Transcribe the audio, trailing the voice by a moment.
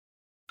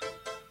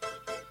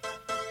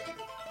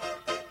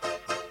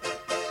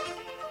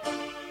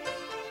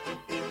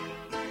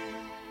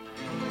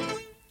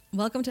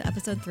Welcome to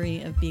episode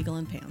 3 of Beagle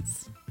and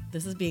Pants.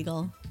 This is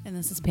Beagle. And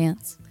this is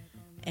Pants.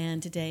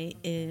 And today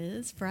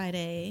is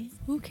Friday.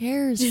 Who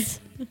cares?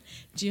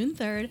 June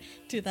 3rd,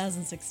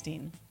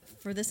 2016.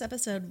 For this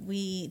episode,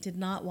 we did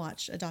not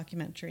watch a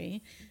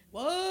documentary.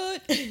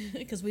 What?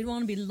 Because we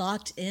want to be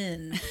locked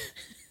in.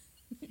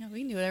 Yeah, we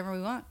can do whatever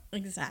we want.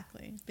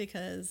 Exactly.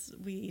 Because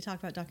we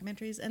talk about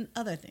documentaries and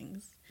other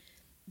things.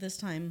 This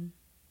time,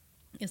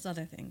 it's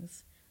other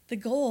things. The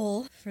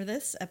goal for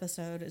this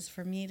episode is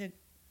for me to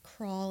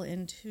crawl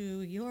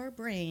into your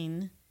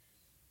brain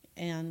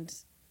and...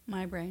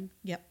 My brain.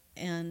 Yep.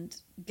 And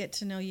get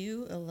to know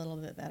you a little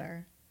bit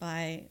better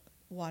by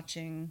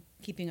watching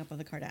Keeping Up with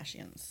the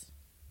Kardashians.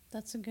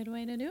 That's a good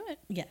way to do it.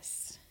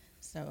 Yes.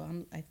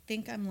 So I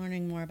think I'm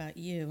learning more about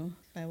you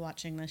by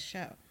watching this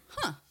show.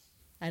 Huh.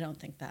 I don't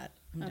think that.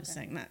 I'm just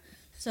saying that.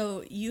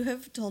 So you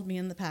have told me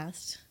in the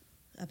past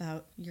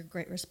about your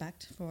great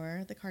respect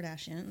for the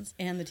Kardashians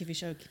and the TV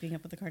show Keeping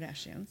Up with the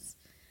Kardashians.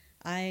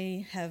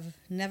 I have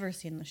never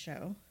seen the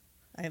show.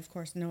 I, of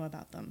course, know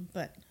about them,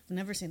 but I've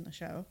never seen the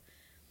show.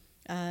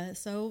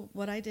 So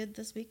what I did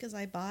this week is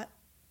I bought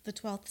the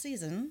 12th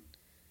season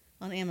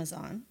on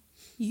Amazon.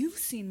 You've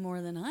seen more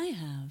than I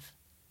have.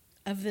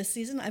 Of this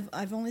season?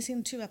 I've only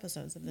seen 2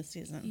 episodes of this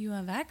season. You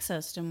have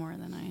access to more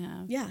than I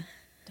have. Yeah.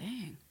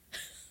 Dang.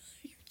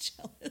 You're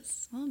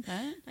jealous. Well, I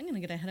bet. I'm going to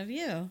get ahead of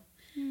you.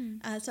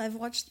 So I've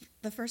watched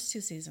the first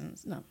 2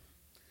 seasons. No.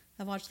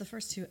 I've watched the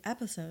first 2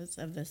 episodes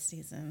of this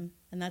season,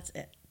 and that's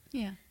it.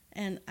 Yeah.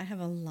 And I have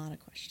a lot of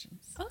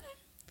questions Okay.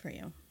 for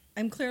you.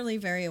 I'm clearly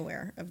very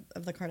aware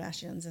of the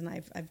Kardashians, and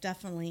I've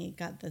definitely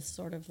got this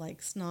sort of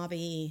like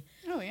snobby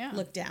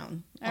look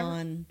down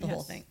on the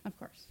whole thing. Of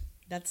course.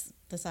 That's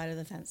the side of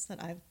the fence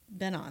that I've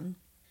been on.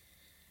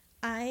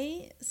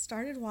 I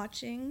started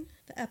watching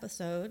the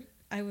episode.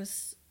 I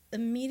was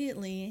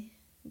immediately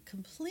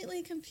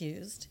completely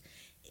confused.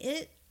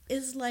 It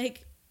is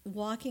like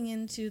walking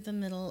into the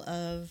middle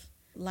of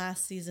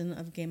last season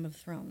of Game of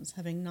Thrones,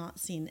 having not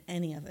seen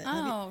any of it.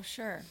 Oh,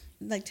 sure.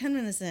 Like 10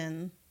 minutes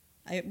in,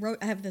 I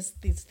have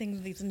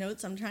these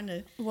notes. I'm trying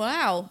to...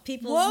 Wow.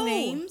 People's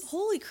names.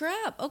 Holy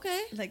crap.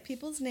 Okay. Like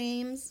people's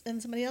names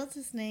and somebody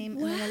else's name,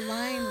 and then a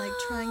line like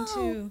trying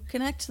to...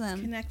 Connect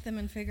them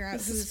and figure out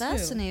This who's is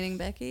fascinating,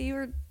 Becky. You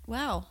were...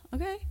 Wow.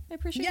 Okay. I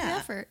appreciate the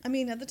effort. I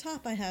mean, at the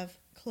top I have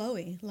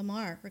Chloe,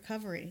 Lamar,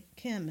 Recovery,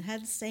 Kim,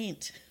 Head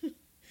Saint,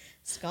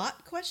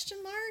 Scott, ?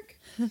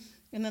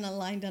 And then a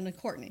line down to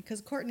Courtney,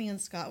 because Courtney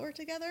and Scott were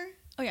together.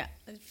 Oh, yeah.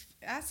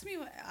 Ask me.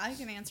 I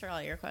can answer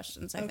all your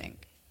questions, I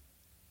think.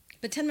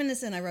 But 10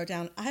 minutes in, I wrote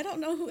down, I don't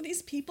know who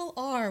these people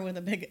are, with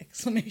a big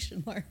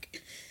exclamation mark.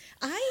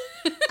 I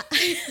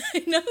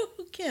know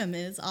who Kim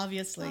is,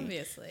 obviously.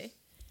 Obviously.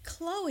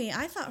 Chloe,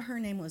 I thought her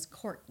name was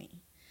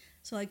Courtney.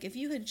 So, like, if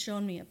you had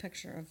shown me a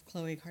picture of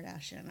Chloe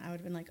Kardashian, I would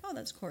have been like, oh,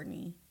 that's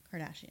Kourtney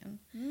Kardashian.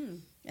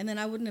 And then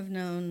I wouldn't have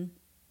known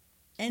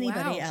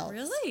anybody else.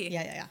 Really?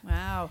 Yeah.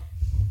 Wow.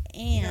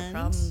 And you got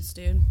problems,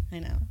 dude. I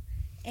know.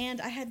 And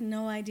I had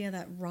no idea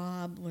that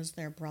Rob was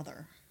their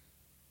brother.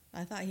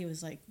 I thought he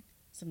was, like,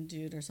 some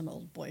dude or some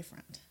old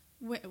boyfriend.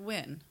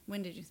 When?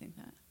 When did you think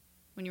that?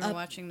 When you were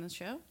watching the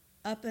show?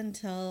 Up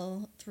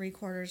until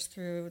 3/4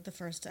 through the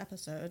first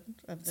episode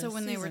of the So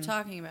when season. they were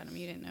talking about him,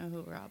 you didn't know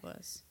who Rob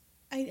was?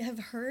 I have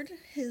heard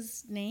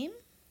his name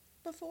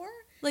before.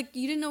 Like,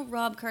 you didn't know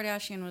Rob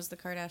Kardashian was the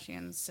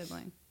Kardashians'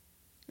 sibling.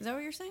 Is that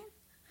what you're saying?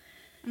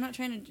 I'm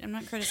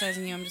not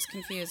criticizing you. I'm just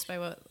confused by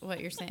what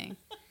you're saying.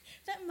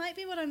 That might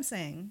be what I'm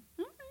saying.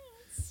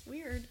 It's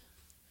weird.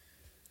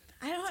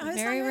 I don't It's know. a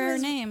very rare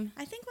name.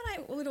 I think what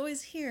I would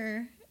always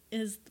hear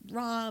is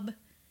Rob,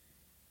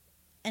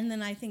 and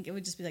then I think it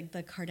would just be like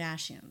the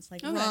Kardashians,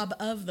 like Rob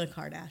of the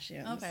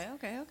Kardashians. Okay,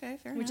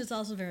 fair enough. Which is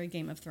also very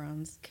Game of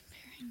Thrones.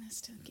 Comparing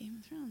this to Game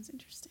of Thrones,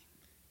 interesting.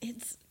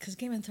 It's because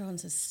Game of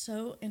Thrones is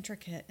so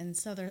intricate, and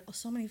so there are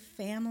so many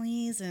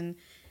families, and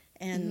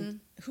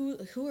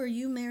who are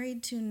you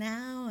married to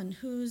now, and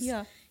who's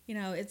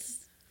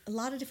it's a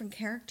lot of different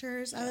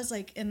characters. I was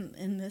like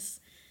in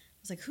this, I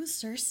was like, who's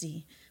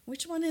Cersei?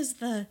 Which one is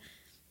the,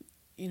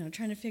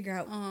 trying to figure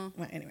out. Well,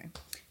 anyway.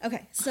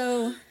 Okay,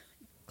 so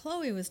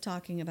Chloe was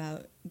talking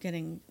about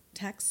getting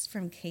texts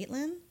from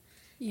Caitlyn.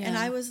 Yeah. And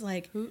I was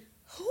like, who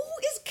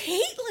is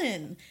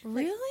Caitlyn?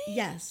 Really? Like,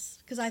 yes.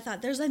 Because I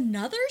thought, there's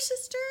another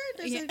sister?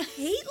 There's a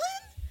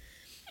Caitlyn?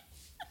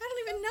 I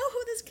don't even know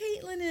who this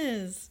Caitlyn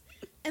is.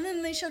 And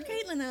then they showed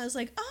Caitlyn, and I was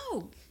like,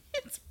 oh,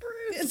 it's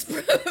Bruce. It's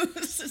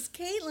Bruce. It's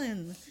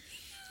Caitlyn.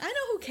 I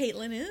know who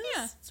Caitlyn is.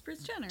 Yeah, it's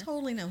Bruce Jenner.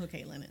 Totally know who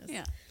Caitlyn is.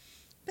 Yeah.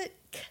 But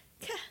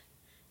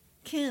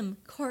Kim,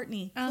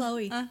 Courtney,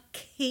 Chloe,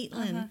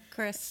 Caitlyn.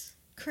 Chris,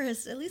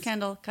 at least...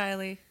 Kendall,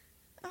 Kylie.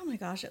 Oh my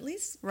gosh, at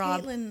least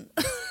Rob. Caitlyn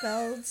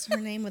spells her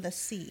name with a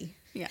C.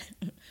 Yeah.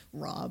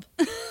 Rob.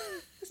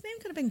 His name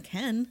could have been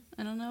Ken.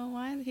 I don't know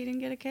why he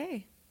didn't get a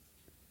K.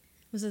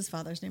 Was his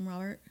father's name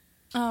Robert?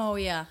 Oh,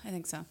 yeah, I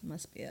think so.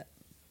 Must be it.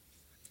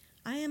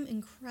 I am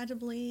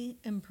incredibly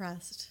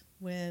impressed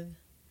with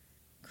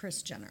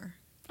Kris Jenner.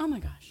 Oh my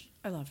gosh,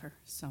 I love her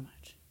so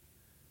much.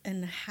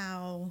 And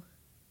how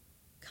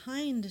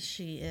kind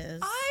she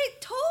is. I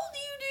told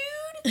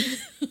you,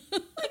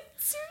 dude. Like,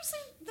 seriously,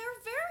 they're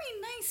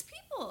very nice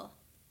people.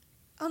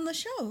 On the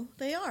show,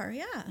 they are,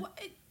 yeah.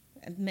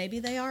 And maybe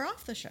they are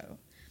off the show.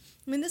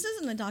 I mean, this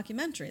isn't a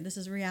documentary. This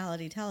is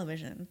reality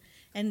television.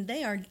 And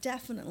they are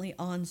definitely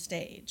on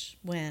stage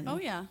when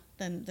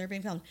then they're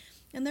being filmed.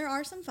 And there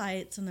are some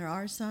fights and there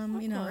are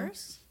some,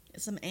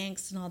 some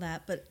angst and all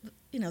that. But,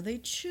 they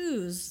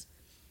choose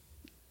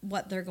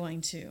what they're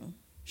going to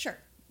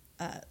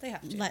they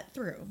have to let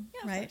through,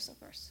 right? Of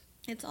course.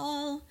 It's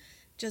all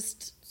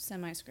just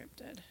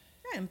semi-scripted.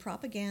 Right, and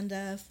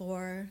propaganda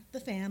for the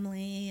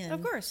family. And,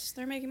 of course,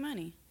 they're making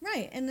money.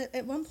 Right, and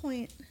at one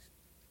point...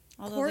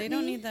 Although they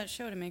don't need that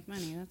show to make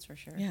money, that's for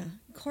sure. Yeah.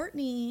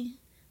 Courtney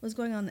was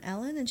going on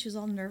Ellen, and she was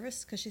all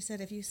nervous because she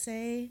said, if you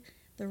say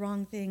the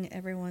wrong thing,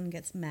 everyone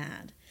gets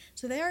mad.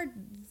 So they are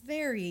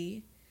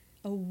very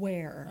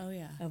aware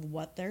of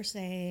what they're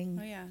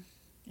saying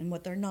and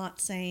what they're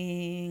not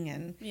saying.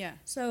 And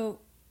so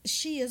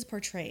she is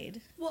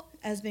portrayed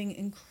as being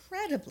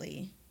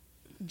incredibly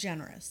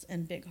generous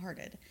and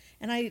big-hearted.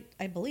 And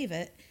I believe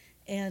it.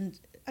 And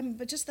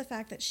but just the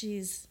fact that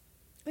she's...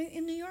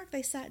 in New York,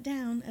 they sat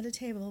down at a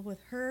table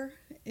with her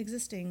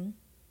existing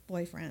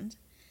boyfriend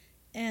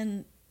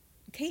and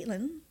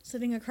Caitlin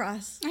sitting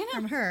across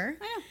from her.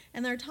 I know.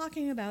 And they're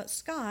talking about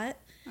Scott,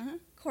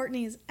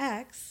 Courtney's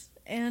ex,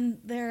 and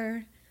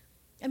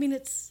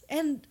it's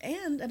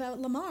about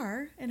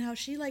Lamar and how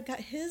she got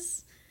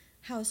his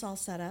house all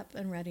set up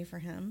and ready for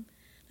him.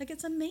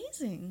 It's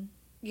amazing.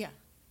 Yeah.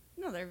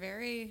 No, they're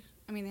very,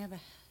 they have a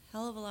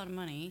hell of a lot of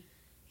money.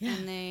 Yeah.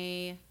 And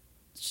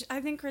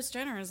I think Kris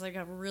Jenner is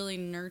a really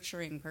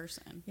nurturing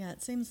person. Yeah,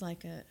 it seems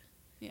like it.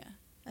 Yeah.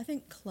 I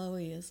think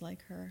Chloe is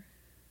like her.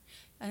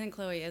 I think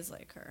Chloe is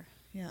like her.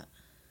 Yeah.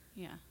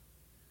 Yeah.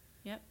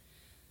 Yep.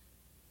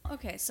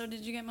 Okay, so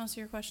did you get most of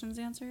your questions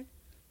answered?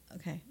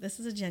 Okay, this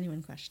is a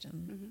genuine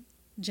question.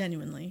 Mm-hmm.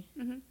 Genuinely.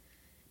 Mm-hmm.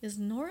 Is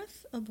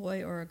North a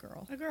boy or a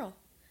girl? A girl.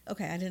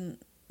 Okay, I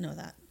didn't know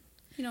that.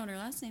 You know what her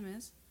last name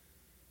is?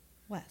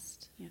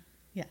 West. Yeah.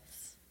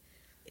 Yes.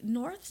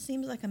 North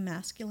seems like a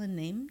masculine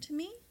name to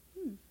me.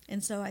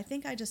 And so I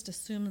think I just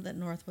assumed that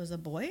North was a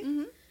boy.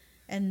 Mm-hmm.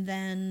 And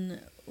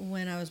then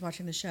when I was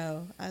watching the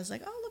show, I was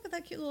like, oh, look at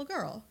that cute little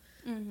girl.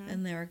 Mm-hmm.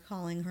 And they were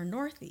calling her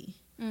Northie.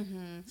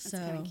 Mm-hmm. That's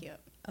kind of cute.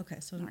 Okay,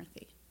 so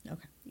Northie.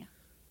 Okay. Yeah.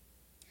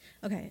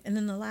 Okay, and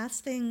then the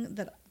last thing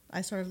that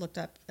I sort of looked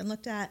up and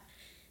looked at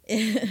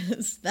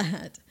is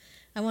that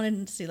I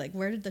wanted to see,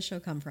 where did the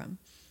show come from?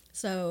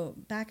 So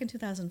back in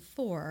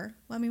 2004,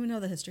 we know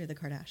the history of the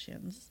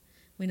Kardashians.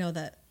 We know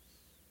that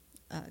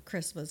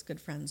Kris was good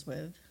friends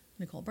with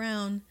Nicole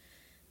Brown.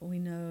 We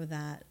know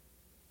that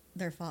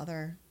their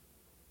father,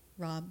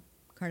 Rob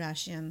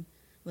Kardashian,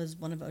 was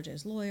one of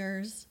OJ's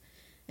lawyers.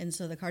 And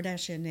so the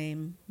Kardashian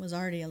name was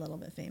already a little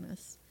bit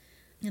famous.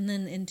 And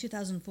then in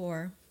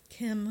 2004,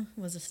 Kim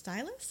was a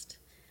stylist,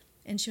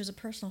 and she was a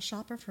personal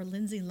shopper for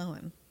Lindsay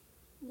Lohan.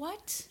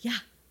 What? Yeah.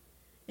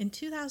 In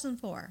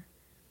 2004.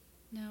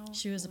 No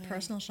She was way. a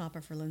personal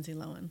shopper for Lindsay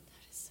Lohan.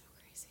 That is so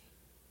crazy.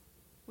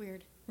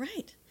 Weird.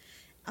 Right.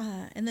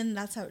 And then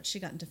that's how she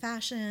got into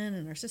fashion,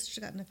 and her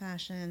sister got into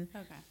fashion.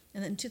 Okay.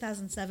 And then in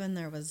 2007,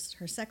 there was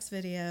her sex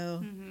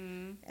video.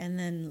 Mm-hmm. And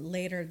then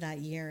later that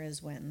year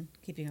is when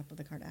Keeping Up with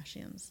the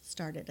Kardashians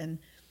started. And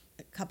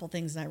a couple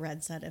things I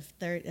read said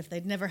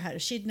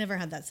if she'd never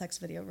had that sex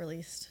video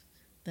released,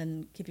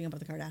 then Keeping Up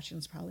with the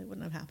Kardashians probably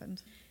wouldn't have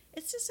happened.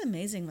 It's just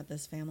amazing what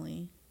this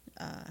family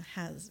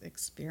has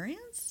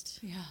experienced.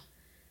 Yeah.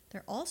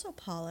 They're also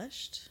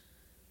polished.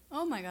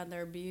 Oh my God,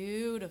 they're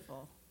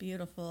beautiful.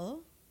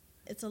 Beautiful.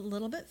 It's a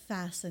little bit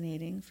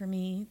fascinating for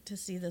me to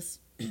see this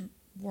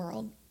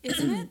world.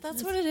 Isn't it?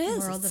 That's what it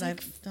is. World that I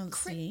don't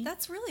see.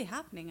 That's really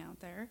happening out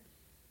there.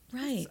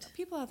 Right. There's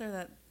people out there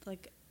that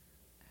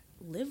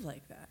live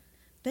like that.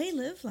 They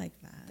live like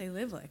that. They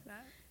live like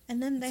that.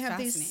 And then they have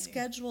these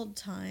scheduled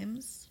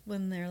times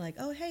when they're like,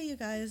 oh, hey, you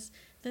guys,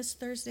 this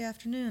Thursday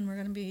afternoon we're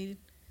going to be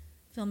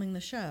filming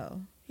the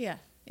show. Yeah.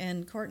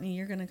 And Courtney,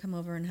 you're going to come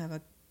over and have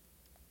a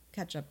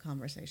catch-up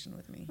conversation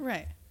with me.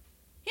 Right.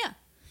 Yeah.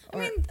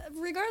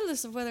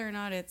 Regardless of whether or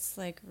not it's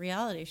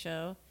reality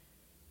show,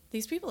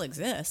 these people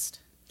exist.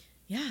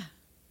 Yeah.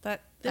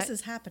 This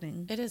is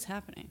happening. It is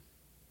happening.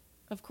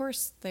 Of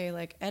course, they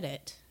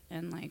edit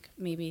and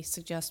maybe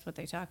suggest what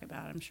they talk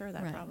about. I'm sure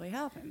that probably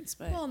happens.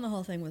 But and the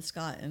whole thing with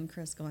Scott and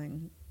Kris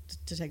going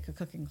to take a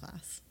cooking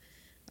class.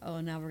 Oh,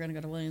 and now we're going to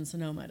go to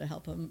Williams-Sonoma to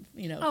help him,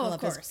 fill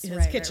up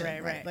his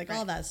kitchen. Right.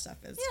 All that stuff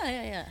is.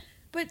 Yeah.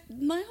 But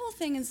my whole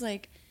thing is I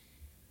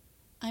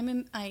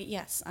am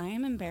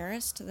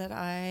embarrassed that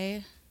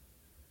I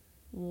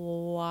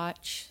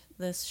watch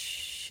this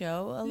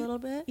show a little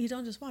bit. You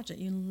don't just watch it;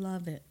 you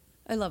love it.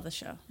 I love the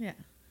show. Yeah.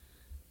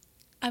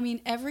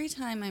 Every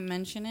time I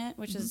mention it,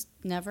 which is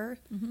never,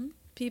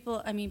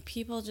 people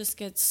just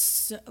get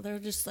they're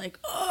just oh,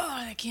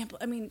 I can't.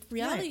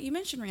 Reality. Right. You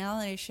mention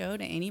reality show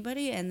to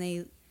anybody, and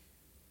they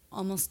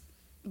almost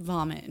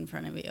vomit in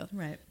front of you.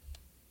 Right.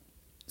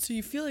 So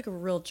you feel like a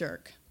real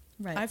jerk.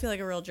 Right. I feel like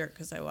a real jerk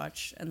because I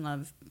watch and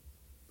love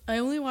I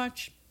only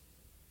watch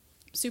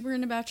super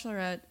into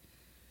Bachelorette.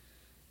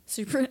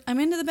 I'm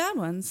into the bad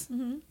ones.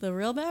 Mm-hmm. The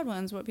real bad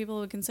ones, what people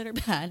would consider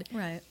bad.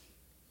 Right.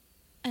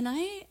 And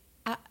I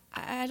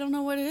don't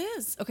know what it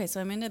is. Okay, so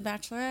I'm into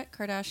Bachelorette,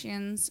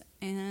 Kardashians,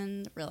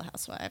 and Real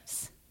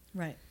Housewives.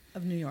 Right.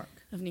 Of New York.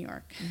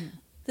 Mm-hmm.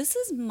 This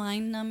is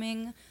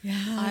mind-numbing.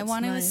 Yeah, I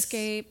want to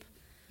escape.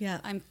 Yeah.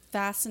 I'm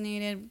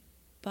fascinated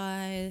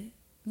by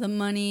the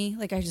money.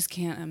 Like, I just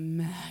can't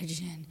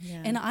imagine.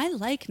 Yeah. And I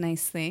like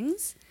nice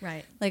things.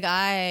 Right. Like,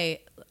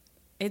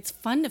 it's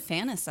fun to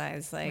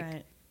fantasize. Like,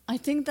 right. I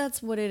think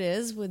that's what it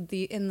is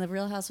in the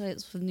Real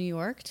Housewives of New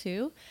York,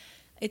 too.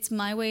 It's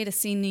my way to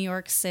see New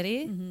York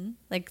City, mm-hmm.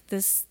 like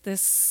this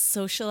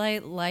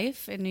socialite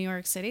life in New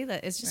York City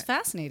that is just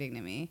fascinating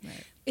to me.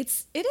 Right.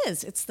 It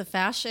is. It's the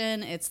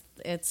fashion. It's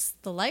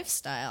the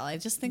lifestyle. I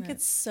just think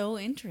it's so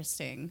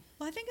interesting.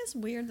 Well, I think it's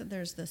weird that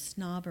there's this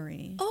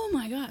snobbery. Oh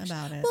my gosh,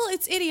 about it. Well,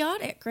 it's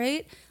idiotic,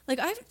 right?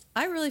 Like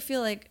I really feel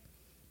like,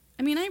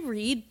 I mean, I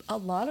read a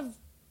lot of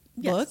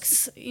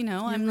books. You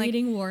know, I'm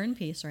reading War and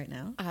Peace right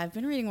now. I've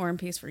been reading War and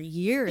Peace for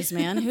years,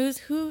 man.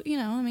 who? You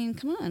know, I mean,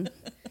 come on.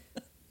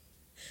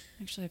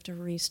 Actually, I have to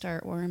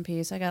restart War and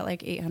Peace. I got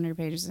like 800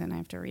 pages in. I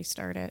have to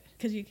restart it.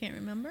 Because you can't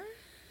remember?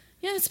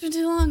 Yeah, it's been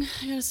too long.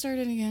 I got to start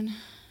it again.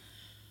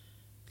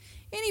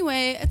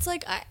 Anyway, it's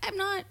like I'm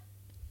not...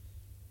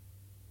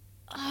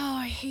 Oh,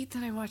 I hate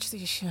that I watch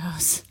these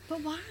shows.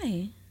 But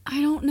why?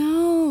 I don't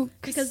know.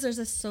 Because there's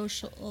a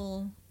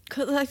social...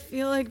 Because I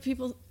feel like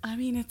people... I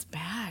mean, it's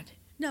bad.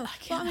 No, I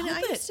can't help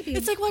I used to be...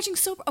 It's like watching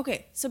soap...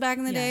 Okay, so back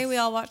in the day, we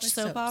all watched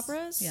soap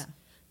operas. Yeah.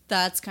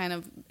 That's kind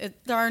of...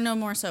 there are no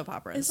more soap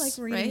operas. It's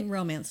like reading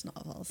romance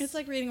novels. It's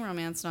like reading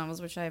romance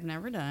novels, which I've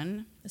never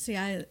done. See,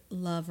 I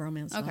love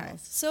romance novels. Okay,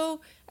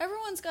 so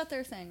everyone's got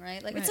their thing,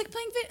 right? Like, it's like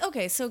playing...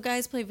 Okay, so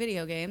guys play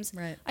video games.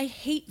 Right. I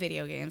hate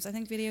video games. I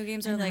think video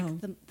games are like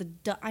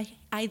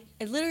I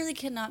literally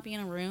cannot be in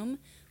a room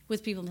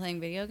with people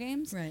playing video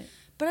games. Right.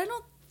 But I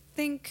don't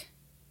think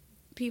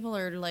people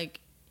are,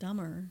 like...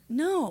 dumber.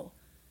 No.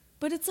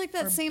 But it's like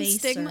that same baser.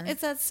 stigma.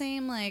 It's that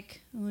same,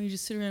 like, you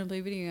just sit around and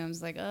play video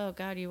games. Like, oh,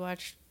 God, you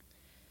watch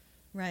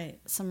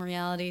some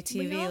reality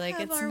TV. We all like,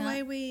 have it's our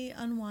way we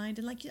unwind.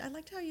 And, like, I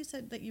liked how you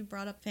said that you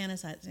brought up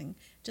fantasizing.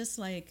 Just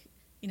like,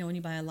 you know, when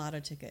you buy a lotto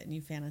ticket and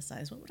you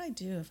fantasize, what would I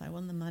do if I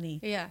won the money?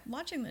 Yeah.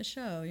 Watching the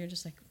show, you're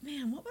just like,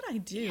 man, what would I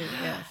do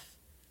if...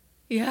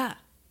 Yeah.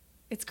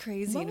 It's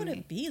crazy. What would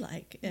it be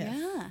like if...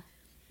 Yeah.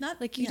 Not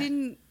like, you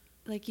didn't...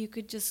 Like, you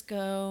could just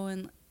go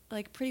and...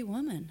 Like, Pretty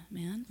Woman,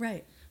 man.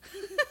 Right.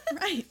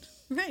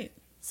 Right.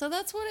 So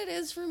that's what it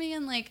is for me.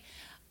 And like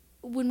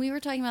when we were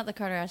talking about the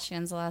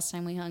Kardashians the last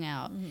time we hung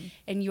out, mm-hmm.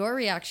 and your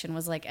reaction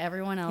was like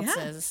everyone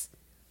else's,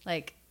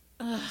 like,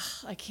 ugh,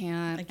 I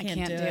can't do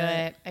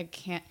it. I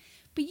can't.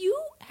 But you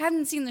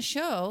hadn't seen the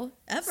show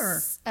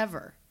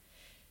ever.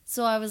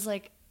 So I was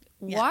like,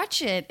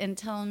 watch it and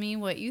tell me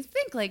what you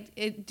think. Like,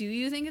 do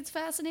you think it's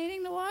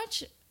fascinating to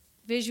watch?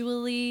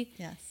 Visually,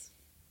 yes.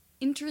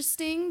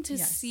 Interesting to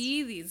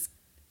see these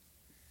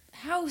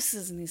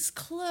houses and these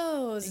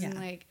clothes and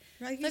like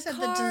you said,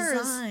 cars,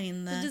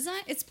 the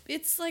design.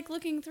 It's like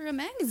looking through a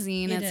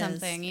magazine at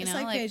something. You know,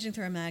 it's like paging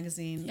through a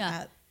magazine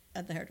at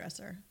the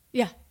hairdresser.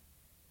 Yeah,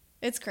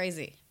 it's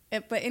crazy.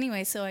 But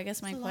anyway, so I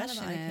guess my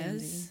question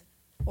is,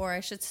 or I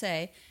should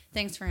say,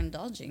 thanks for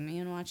indulging me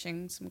in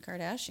watching some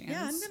Kardashians.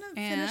 Yeah, I'm gonna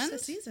finish the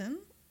season.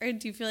 Or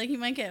do you feel like you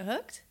might get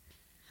hooked?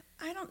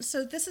 I don't.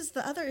 So this is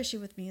the other issue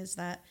with me is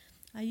that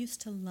I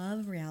used to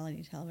love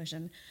reality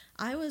television.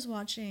 I was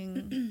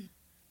watching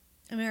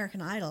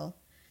American Idol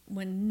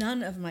when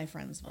none of my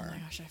friends were. Oh my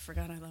gosh, I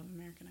forgot I love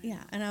American Idol.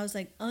 Yeah, and I was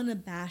like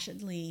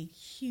unabashedly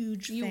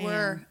huge fan. You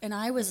were, and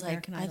I was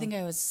like, I think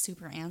I was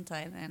super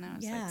anti then. I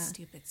was like,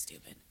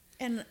 stupid.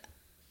 And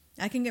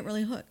I can get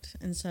really hooked,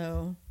 and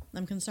so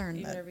I'm concerned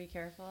you better be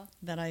careful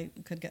that I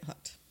could get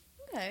hooked.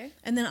 Okay.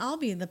 And then I'll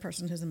be the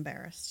person who's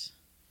embarrassed.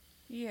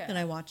 Yeah. That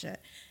I watch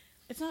it.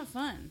 It's not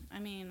fun. I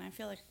mean, I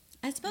feel like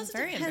I suppose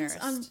it depends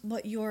on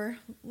what your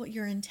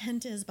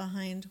intent is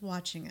behind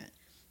watching it.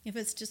 If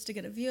it's just to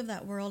get a view of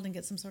that world and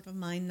get some sort of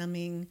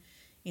mind-numbing,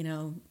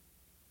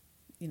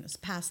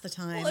 pass the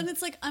time. Well, and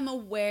it's like I'm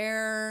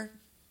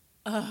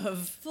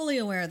fully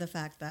aware of the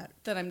fact that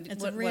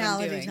it's a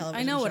reality television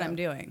I know show. what I'm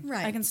doing.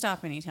 Right. I can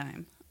stop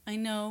anytime. I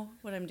know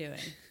what I'm doing.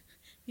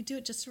 You do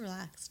it just to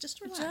relax.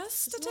 Just relax.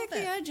 Just to take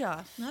the edge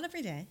off. Not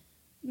every day.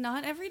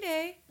 Not every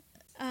day.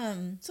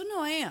 So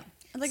no, I am.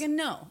 Like, I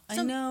know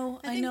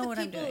what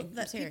I'm doing.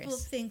 That people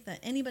think that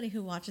anybody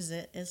who watches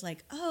it is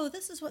like, oh,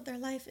 this is what their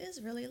life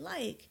is really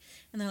like.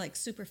 And they're like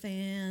super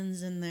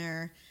fans and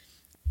they're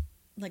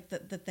like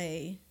that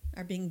they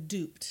are being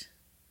duped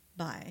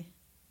by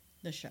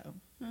the show.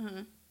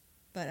 Mm-hmm.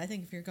 But I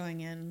think if you're going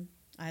in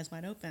eyes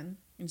wide open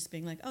and just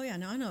being like, oh yeah,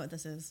 no, I know what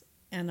this is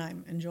and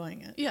I'm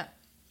enjoying it. Yeah.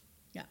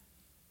 Yeah.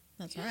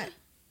 That's all right.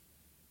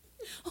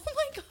 Oh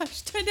my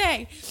gosh,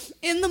 today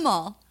in the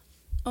mall.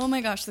 Oh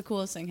my gosh, the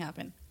coolest thing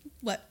happened.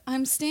 What?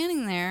 I'm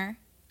standing there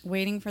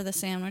waiting for the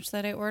sandwich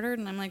that I ordered,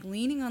 and I'm like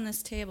leaning on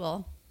this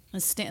table,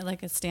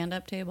 like a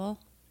stand-up table,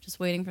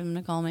 just waiting for them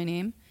to call my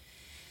name.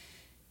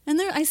 And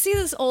there, I see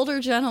this older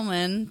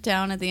gentleman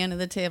down at the end of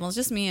the table. It's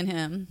just me and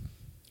him.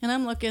 And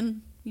I'm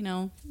looking, you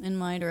know, in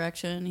my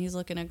direction. He's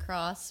looking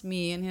across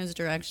me in his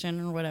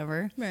direction or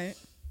whatever. Right.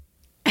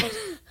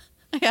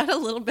 I had a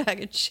little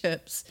bag of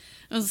chips.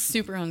 I was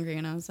super hungry,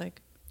 and I was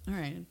like, all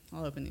right,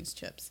 I'll open these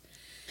chips.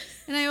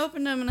 And I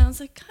opened them, and I was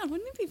like, God,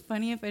 wouldn't it be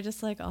funny if I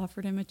just, like,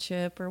 offered him a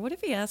chip? Or what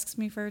if he asks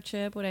me for a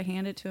chip? Would I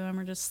hand it to him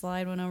or just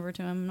slide one over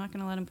to him? I'm not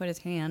going to let him put his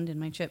hand in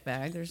my chip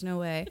bag. There's no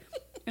way.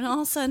 And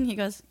all of a sudden, he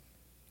goes,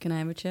 can I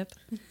have a chip?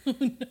 Oh,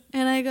 no.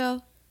 And I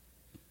go,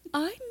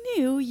 I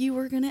knew you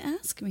were going to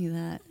ask me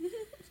that.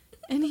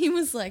 And he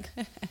was like,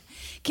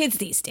 kids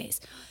these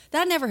days,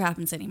 that never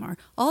happens anymore.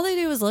 All they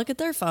do is look at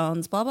their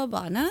phones, blah, blah,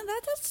 blah. No,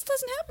 that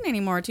doesn't happen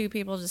anymore. Two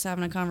people just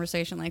having a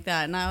conversation like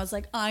that. And I was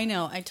like, I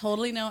know. I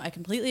totally know. I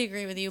completely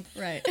agree with you.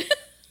 Right. It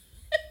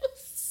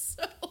was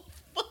so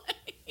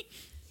funny.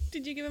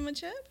 Did you give him a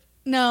chip?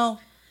 No.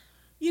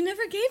 You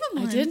never gave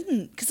him one. I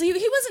didn't. Because he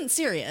wasn't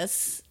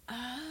serious.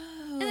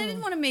 Oh. And I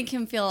didn't want to make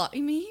him feel,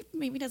 I mean, he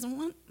maybe doesn't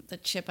want the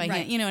chip I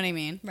hand. You know what I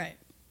mean? Right.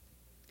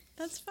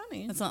 That's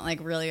funny. It's not like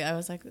really, I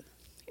was like,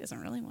 he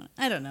doesn't really want it.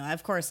 I don't know.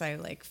 Of course, I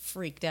like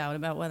freaked out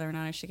about whether or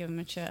not I should give him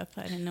a chip.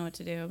 I didn't know what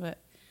to do, but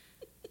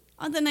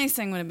the nice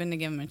thing would have been to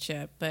give him a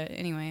chip. But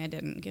anyway, I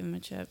didn't give him a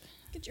chip.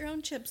 Get your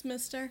own chips,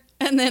 mister.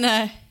 And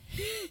then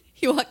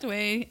he walked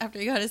away after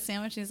he got his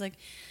sandwich. He's like,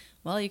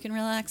 well, you can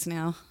relax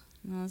now.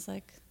 And I was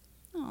like,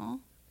 oh,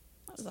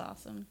 that was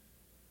awesome.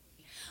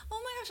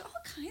 Oh my gosh,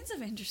 all kinds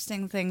of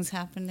interesting things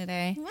happened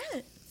today.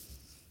 What?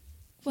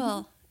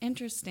 Well,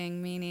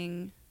 interesting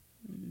meaning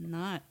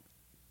not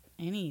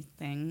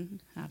anything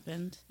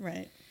happened.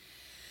 Right.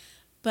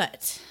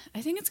 But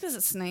I think it's because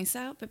it's nice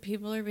out, but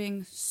people are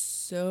being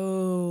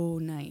so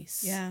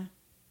nice. Yeah,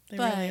 they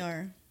really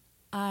are.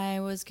 I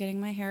was getting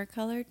my hair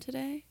colored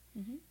today,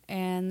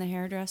 and the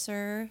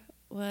hairdresser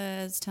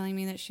was telling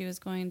me that she was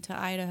going to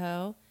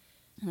Idaho,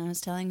 and I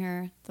was telling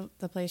her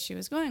the place she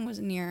was going was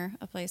near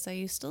a place I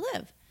used to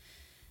live.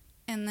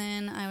 And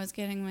then I was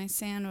getting my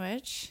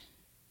sandwich,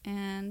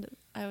 and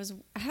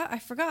I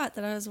forgot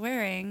that I was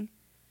wearing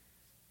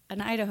an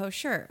Idaho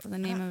shirt with the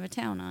name of a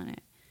town on it.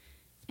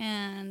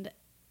 And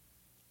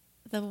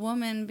the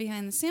woman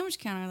behind the sandwich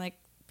counter, like,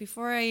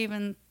 before I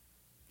even,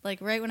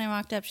 like, right when I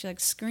walked up, she, like,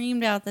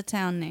 screamed out the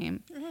town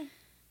name. Mm-hmm.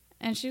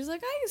 And she was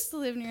like, I used to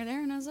live near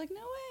there. And I was like, no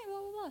way,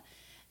 blah, blah, blah.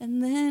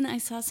 And then I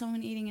saw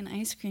someone eating an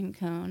ice cream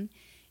cone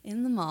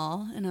in the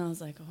mall, and I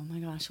was like, oh my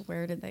gosh,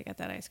 where did they get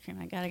that ice cream?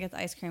 I gotta get the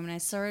ice cream. And I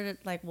sort of,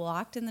 like,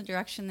 walked in the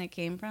direction they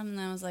came from,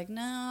 and I was like,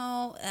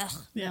 no,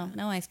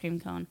 no ice cream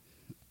cone.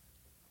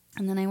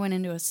 And then I went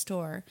into a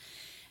store,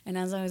 and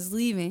as I was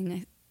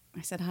leaving,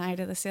 I said hi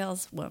to the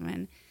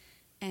saleswoman,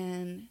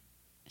 and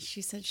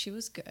she said she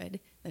was good,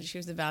 that she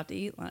was about to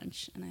eat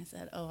lunch. And I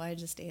said, oh, I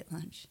just ate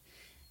lunch,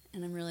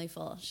 and I'm really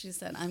full. She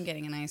said, I'm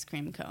getting an ice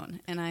cream cone.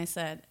 And I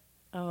said,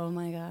 oh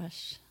my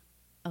gosh,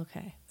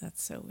 okay,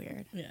 that's so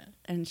weird. Yeah.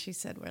 And she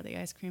said where the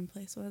ice cream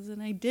place was,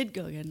 and I did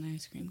go get an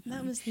ice cream cone.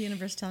 That was the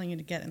universe telling you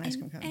to get an ice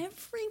cream cone.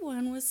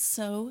 Everyone was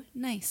so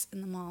nice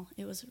in the mall.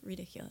 It was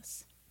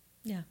ridiculous.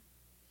 Yeah.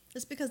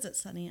 It's because it's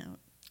sunny out.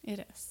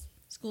 It is.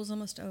 School's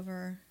almost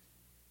over.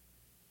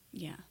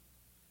 Yeah.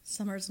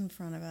 Summer's in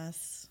front of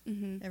us.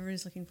 Mm-hmm.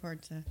 Everybody's looking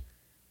forward to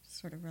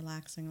sort of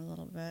relaxing a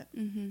little bit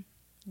and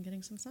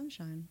getting some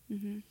sunshine.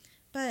 Mm-hmm.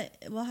 But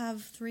we'll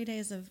have 3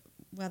 days of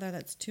weather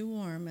that's too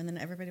warm, and then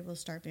everybody will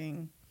start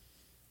being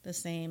the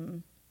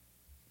same.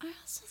 I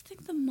also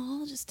think the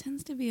mall just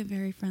tends to be a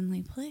very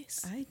friendly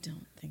place. I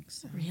don't think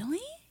so. Really?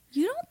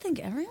 You don't think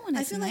everyone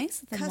is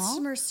nice at the mall?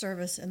 Customer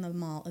service in the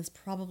mall is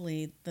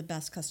probably the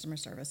best customer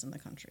service in the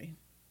country.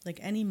 Like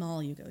any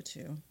mall you go to,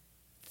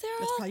 they're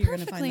that's all probably you're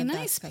going to find the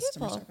nice best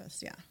customer people.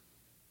 service. Yeah.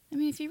 I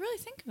mean, if you really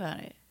think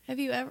about it, have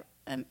you ever?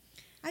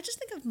 I just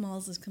think of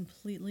malls as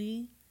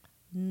completely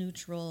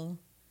neutral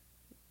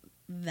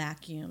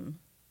vacuum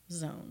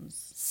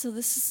zones. So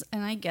this is,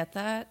 and I get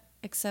that,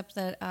 except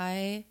that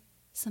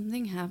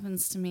something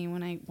happens to me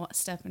when I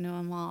step into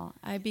a mall.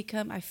 I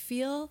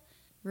feel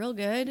real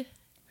good.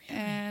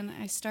 And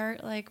I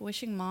start, like,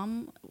 wishing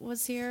Mom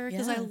was here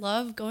because I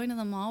love going to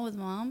the mall with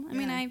Mom. I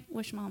mean, I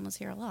wish Mom was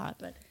here a lot,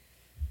 but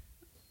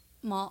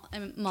mom.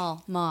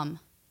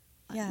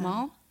 Yeah.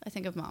 Mall? I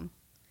think of Mom.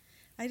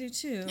 I do,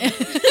 too.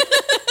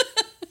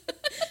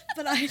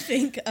 But I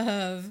think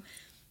of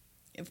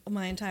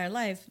my entire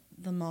life,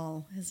 the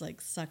mall has, like,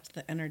 sucked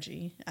the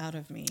energy out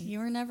of me. You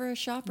were never a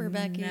shopper,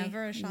 Becky.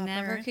 Never a shopper.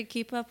 Never could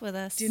keep up with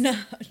us.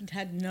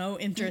 Had no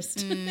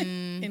interest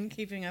in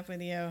keeping up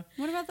with you.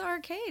 What about the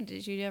arcade?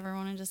 Did you ever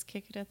want to just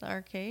kick it at the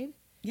arcade?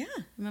 Yeah.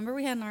 Remember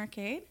we had an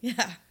arcade?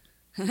 Yeah.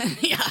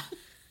 Yeah.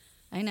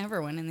 I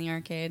never went in the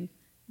arcade.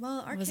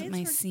 Well, arcades wasn't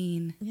my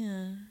scene.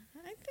 Yeah.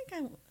 I'm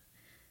trying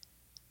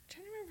to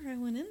remember if I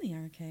went in the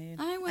arcade.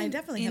 I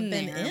definitely have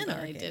been in arcades.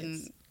 I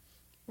didn't.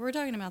 We're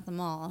talking about the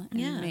mall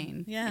in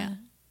Maine. Yeah.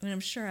 I mean, I'm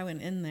sure I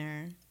went in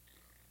there.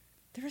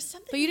 There was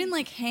something. But you didn't,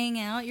 like, hang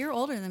out. You're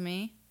older than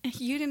me.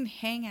 You didn't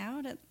hang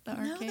out at the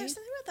arcade? No, there's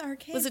something about the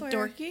arcade. Was it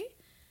dorky?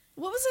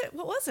 What was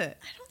it?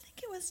 I don't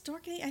think it was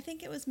dorky. I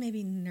think it was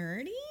maybe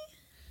nerdy.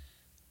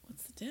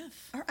 What's the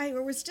diff? Or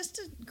it was just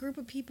a group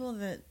of people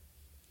that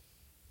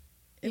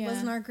it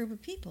wasn't our group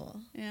of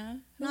people. Yeah.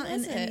 Who Not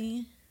was in it?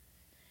 Any.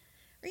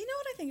 Or you know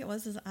what I think it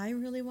was is I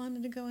really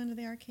wanted to go into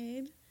the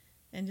arcade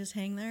and just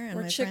hang there, and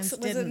or my chicks, friends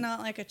didn't. Was it not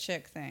like a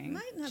chick thing?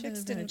 Might not Chicks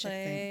have been a didn't chick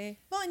play. thing.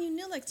 Well, and you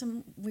knew like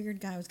some weird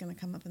guy was going to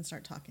come up and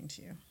start talking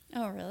to you.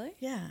 Oh, really?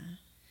 Yeah.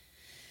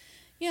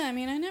 Yeah, I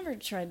mean, I never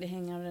tried to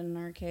hang out in an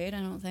arcade,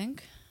 I don't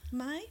think.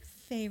 My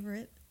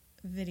favorite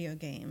video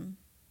game,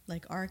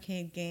 like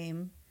arcade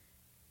game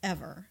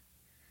ever,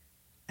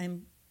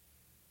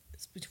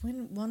 it's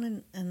between one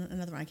and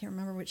another one. I can't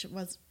remember which it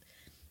was.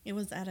 It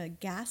was at a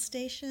gas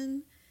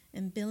station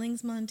in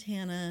Billings,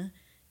 Montana,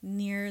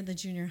 near the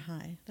junior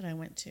high that I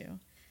went to.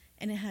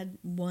 And it had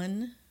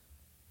one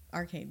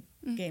arcade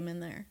game in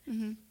there.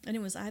 Mm-hmm. And it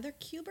was either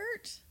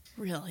Q*bert.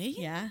 Really?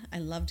 Yeah, I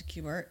loved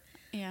Q*bert.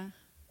 Yeah.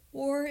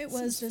 Or it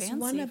was this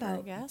one about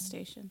a gas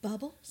station.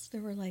 Bubbles.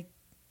 There were like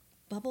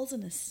bubbles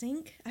in a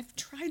sink. I've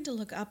tried to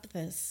look up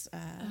this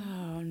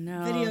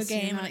video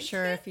game. I'm not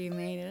sure if you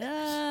made it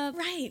up.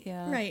 Right,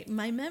 right.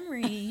 My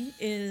memory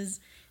is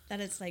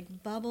that it's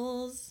like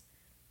bubbles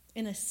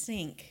in a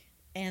sink,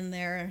 and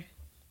they're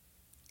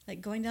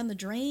like going down the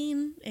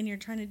drain, and you're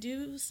trying to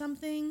do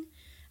something.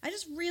 I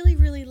just really,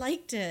 really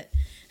liked it.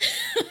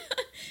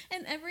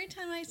 And every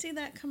time I see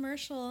that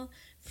commercial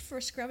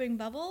for scrubbing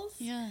bubbles,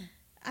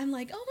 I'm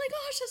like, oh my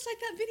gosh, that's like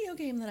that video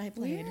game that I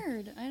played.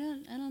 Weird. I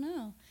don't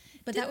know.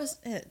 But that was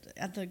it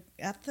at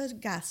the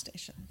gas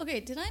station. Okay,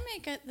 did I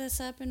make this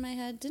up in my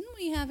head? Didn't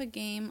we have a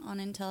game on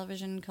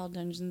Intellivision called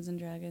Dungeons and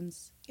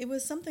Dragons? It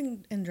was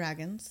something in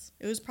Dragons.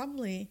 It was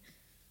probably,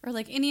 or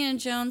like Indiana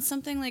Jones,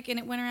 something like, and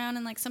it went around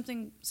and like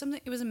something.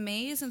 It was a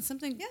maze and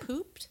something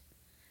pooped.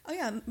 Oh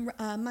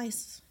yeah,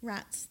 mice,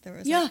 rats. There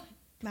was like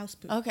mouse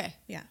poop. Okay.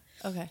 Yeah.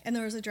 Okay. And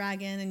there was a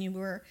dragon, and you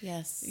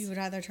would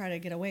either try to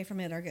get away from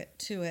it or get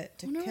to it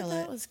to kill it. I wonder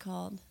what that was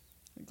called.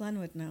 Glenn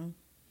would know.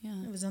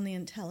 Yeah. It was on the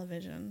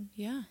Intellivision.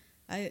 Yeah.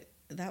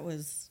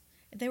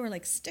 They were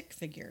like stick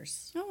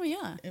figures. Oh,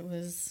 yeah. It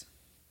was.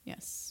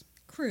 Yes.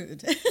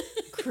 Crude.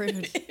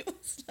 It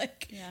was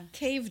like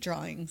cave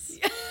drawings.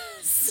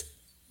 Yes.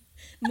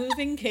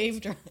 Moving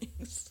cave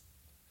drawings.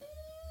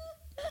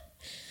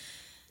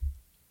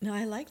 No,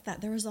 I liked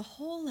that. There was a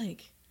whole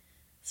like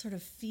sort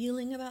of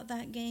feeling about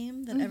that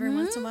game that every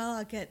once in a while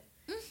I'll get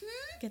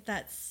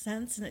that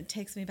sense, and it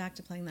takes me back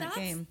to playing that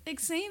game.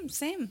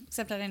 Same.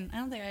 Except I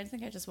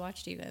think I just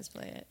watched you guys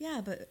play it.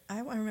 Yeah, but I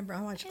remember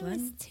I watched Glenn. I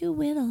was too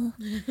little.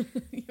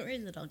 You're a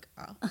little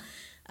girl.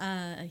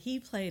 He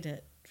played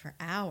it for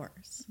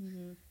hours,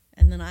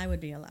 and then I would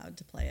be allowed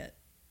to play it.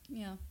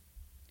 Yeah.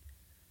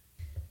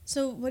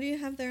 So what do you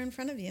have there in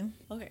front of you?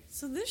 Okay,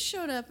 so this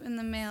showed up in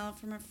the mail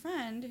from a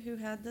friend who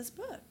had this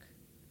book,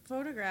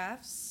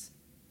 Photographs.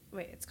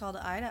 Wait, it's called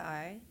Eye to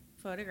Eye,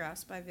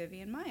 Photographs by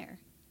Vivian Maier.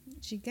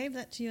 She gave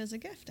that to you as a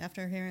gift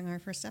after hearing our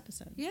first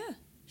episode. Yeah,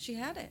 she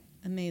had it.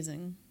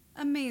 Amazing.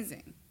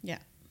 Yeah.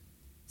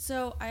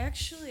 So I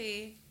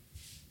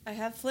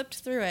have flipped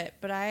through it,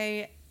 but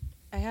I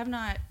have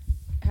not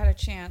had a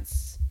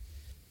chance,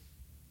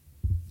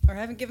 or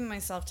haven't given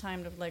myself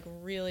time to like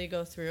really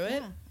go through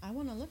it. Yeah, I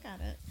want to look at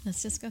it.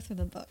 Let's just go through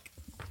the book.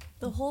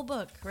 The whole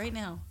book right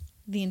now.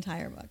 The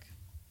entire book.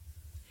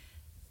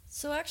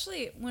 So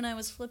actually, when I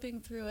was flipping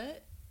through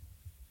it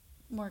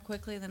more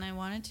quickly than I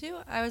wanted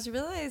to, I was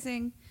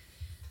realizing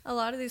a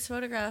lot of these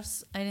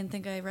photographs I didn't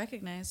think I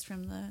recognized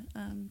from the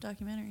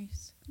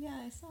documentaries. Yeah,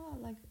 I saw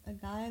like a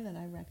guy that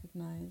I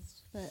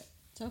recognized, but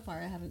so far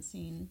I haven't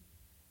seen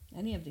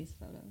any of these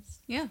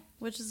photos. Yeah,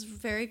 which is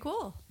very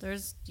cool.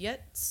 There's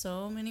yet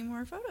so many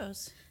more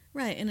photos.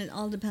 Right, and it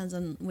all depends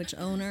on which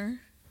owner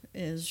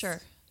is...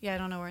 Sure. Yeah, I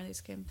don't know where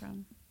these came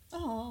from.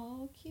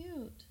 Oh,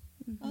 cute.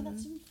 Mm-hmm. Oh,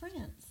 that's in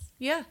France.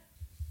 Yeah.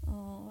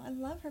 Oh, I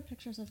love her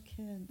pictures of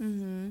kids.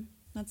 Mm-hmm.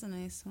 That's a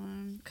nice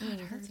one. God,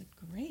 that's a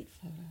great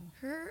photo.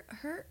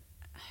 Her,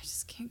 I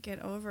just can't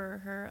get over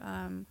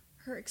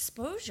her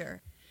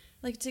exposure.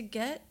 Like to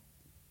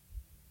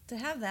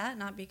have that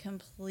not be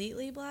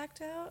completely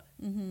blacked out,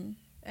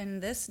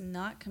 and this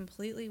not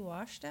completely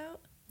washed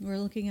out. We're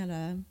looking at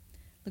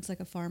looks like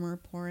a farmer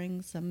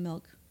pouring some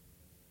milk.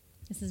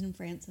 This is in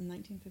France in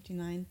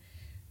 1959,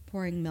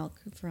 pouring milk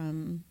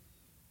from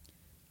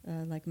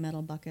like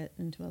metal bucket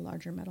into a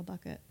larger metal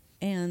bucket.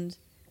 And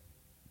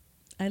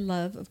I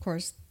love, of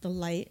course, the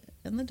light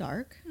and the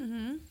dark,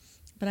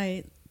 but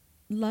I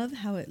love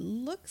how it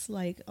looks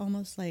like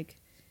almost like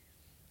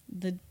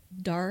the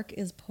dark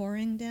is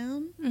pouring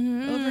down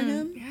over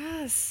him.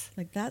 Yes.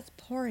 Like that's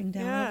pouring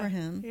down over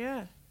him.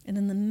 Yeah. And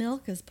then the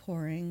milk is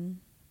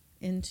pouring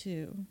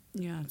into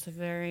it's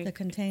the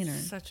container.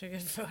 Such a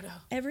good photo.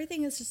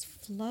 Everything is just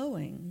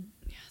flowing.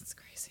 Yeah, it's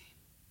crazy.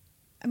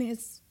 I mean,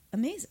 it's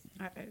amazing.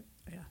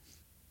 Yeah.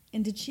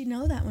 And did she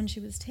know that when she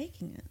was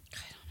taking it? I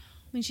don't know.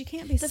 I mean, she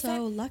can't be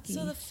so lucky.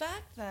 So the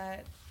fact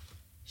that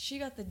she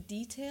got the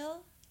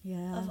detail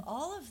of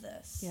all of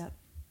this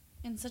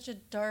in such a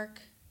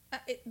dark...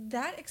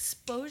 that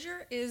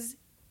exposure is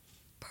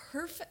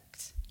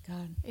perfect.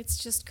 God.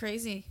 It's just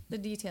crazy. The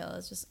detail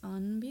is just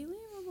unbelievable.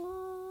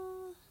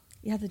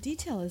 Yeah, the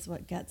detail is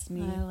what gets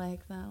me. I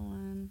like that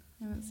one.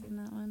 I haven't seen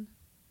that one.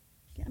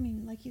 Yeah, I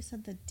mean, like you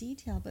said, the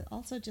detail, but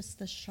also just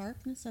the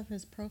sharpness of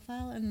his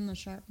profile and then the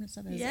sharpness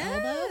of his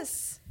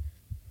elbows.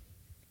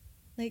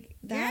 Like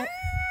that.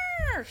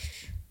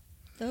 Yes.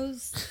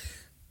 Those.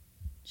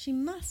 She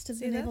must have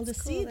been able to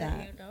see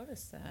that. You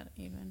noticed that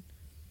even.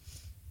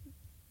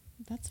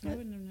 That's what I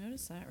wouldn't have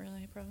noticed that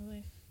really,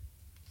 probably.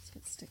 That's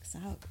what sticks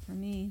out for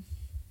me.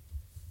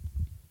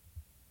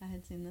 I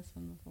had seen this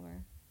one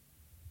before.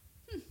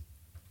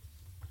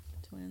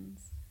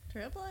 Twins.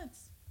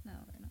 Triplets? No,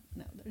 they're not.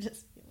 No, they're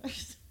just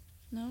viewers.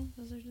 No,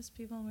 those are just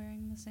people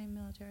wearing the same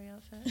military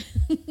outfit.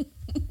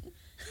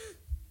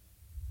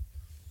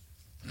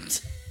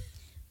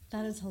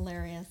 That is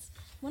hilarious.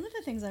 One of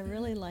the things I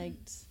really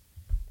liked,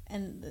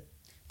 and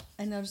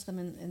I noticed them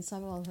in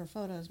several of her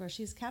photos, where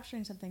she's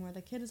capturing something where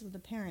the kid is with the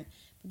parent,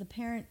 but the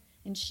parent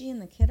and she and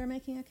the kid are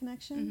making a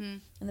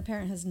connection, and the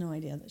parent has no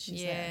idea that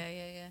she's there.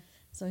 Yeah.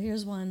 So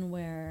here's one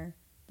where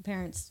the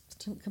parent's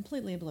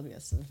completely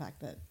oblivious to the fact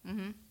that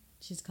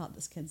she's caught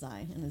this kid's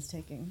eye and is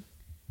taking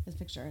his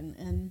picture.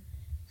 And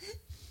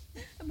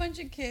a bunch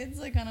of kids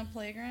like on a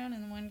playground,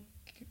 and one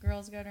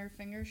girl's got her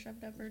finger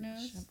shoved up her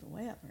nose. Shoved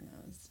way up her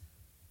nose.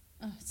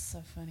 Oh, it's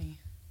so funny.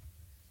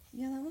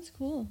 Yeah, that was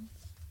cool.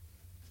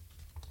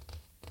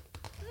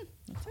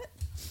 That's it.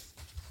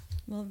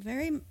 Well,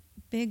 very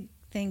big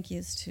thank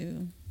yous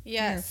to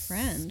our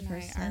friend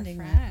for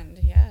sending our friend.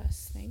 That.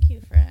 Yes, thank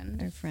you,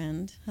 friend. Our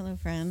friend. Hello,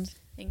 friend.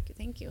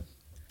 Thank you.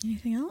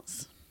 Anything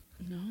else?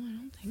 No, I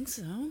don't think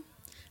so. All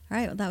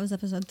right, well, that was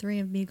episode 3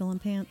 of Beagle and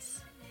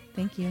Pants.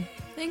 Thank you.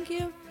 Thank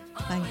you.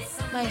 Bye.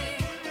 Bye.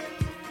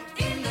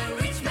 In the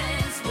rich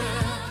man's world.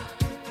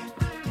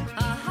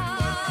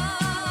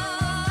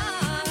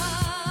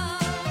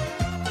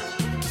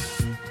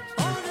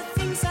 All the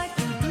things I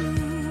could do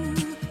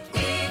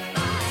if I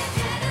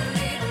had a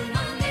little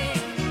money.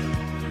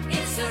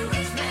 It's a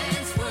rich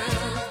man's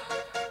world.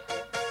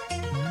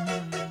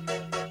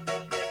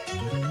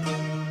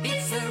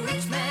 It's a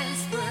rich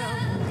man's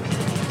world.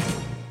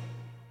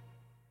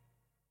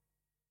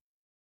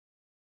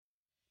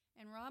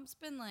 And Rob's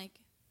been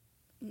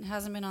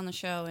hasn't been on the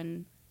show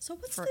in So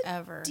what's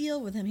forever. the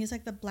deal with him? He's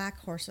like the black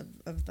horse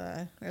of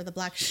the, or the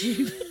black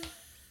sheep.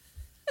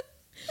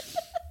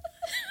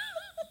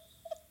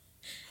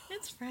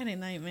 It's Friday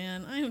night,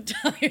 man. I am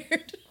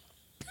tired.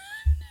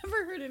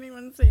 Never heard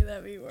anyone say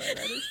that before. That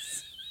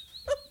is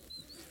so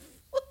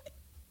funny.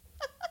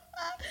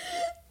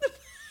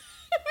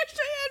 I wish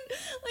I had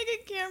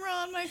a camera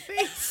on my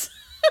face.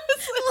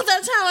 Well,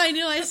 that's how I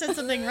knew I said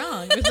something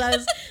wrong, because I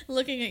was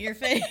looking at your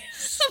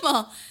face. Come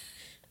on.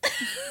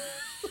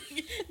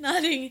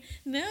 Nodding.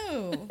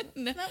 No,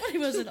 not what he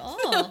was at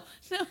all.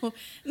 No.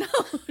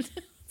 Don't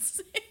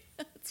say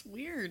that. It's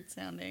weird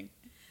sounding.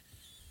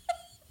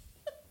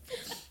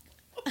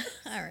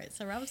 All right,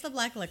 so Rob's the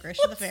black licorice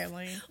of the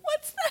family.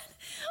 What's that?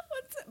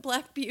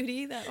 Black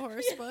Beauty, that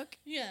horse book?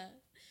 Yeah.